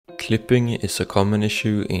Clipping is a common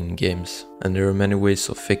issue in games, and there are many ways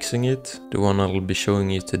of fixing it. The one I'll be showing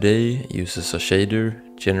you today uses a shader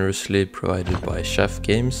generously provided by Chef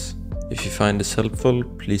Games. If you find this helpful,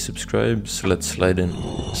 please subscribe, so let's slide in.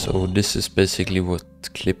 So this is basically what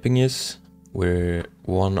clipping is, where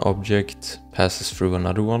one object passes through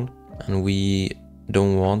another one, and we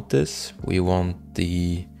don't want this. We want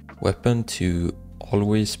the weapon to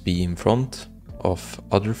always be in front of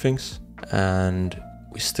other things, and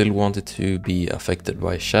we still want it to be affected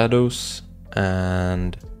by shadows,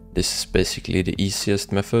 and this is basically the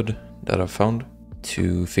easiest method that I've found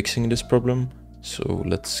to fixing this problem. So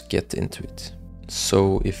let's get into it.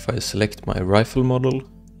 So if I select my rifle model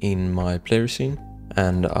in my player scene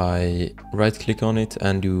and I right click on it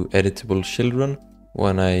and do editable children,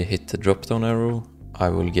 when I hit the drop down arrow I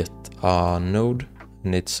will get a node,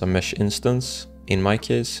 and it's a mesh instance. In my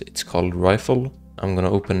case it's called rifle. I'm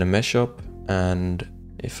gonna open the mesh up, and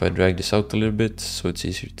if I drag this out a little bit so it's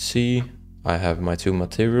easier to see, I have my two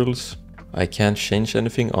materials. I can't change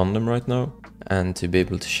anything on them right now, and to be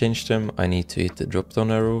able to change them I need to hit the drop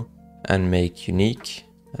down arrow and make unique,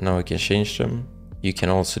 and now I can change them. You can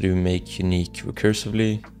also do make unique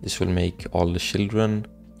recursively. This will make all the children,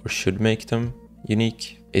 or should make them,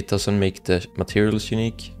 unique. It doesn't make the materials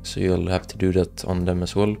unique, so you'll have to do that on them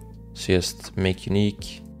as well. So just make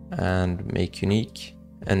unique and make unique,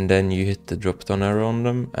 and then you hit the drop down arrow on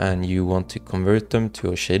them and you want to convert them to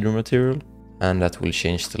a shader material, and that will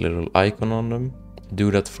change the little icon on them.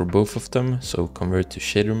 Do that for both of them, so convert to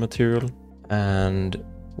shader material, and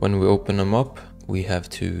when we open them up we have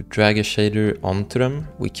to drag a shader onto them.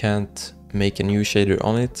 We can't make a new shader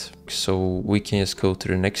on it, so we can just go to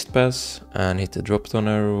the next pass and hit the drop down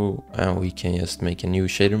arrow, and we can just make a new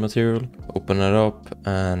shader material, open it up,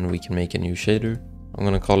 and we can make a new shader. I'm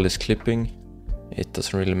gonna call this clipping. It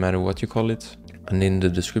doesn't really matter what you call it, and in the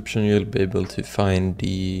description you'll be able to find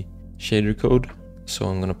the shader code. So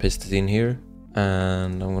I'm gonna paste it in here,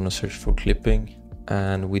 and I'm gonna search for clipping,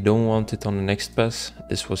 and we don't want it on the next pass.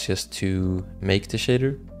 This was just to make the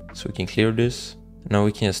shader, so we can clear this. Now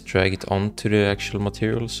we can just drag it onto the actual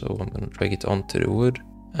material, so I'm gonna drag it onto the wood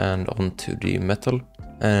and onto the metal,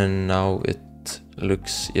 and now it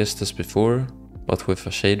looks just as before but with a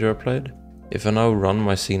shader applied. If I now run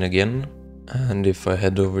my scene again, and if I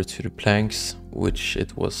head over to the planks, which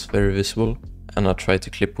it was very visible, and I try to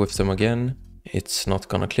clip with them again, it's not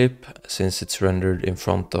gonna clip since it's rendered in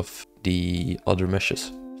front of the other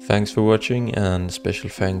meshes. Thanks for watching, and special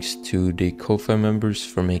thanks to the Ko-Fi members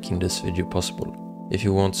for making this video possible. If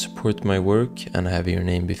you want to support my work and have your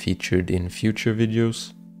name be featured in future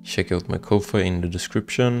videos, check out my Ko-Fi in the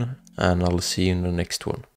description, and I'll see you in the next one.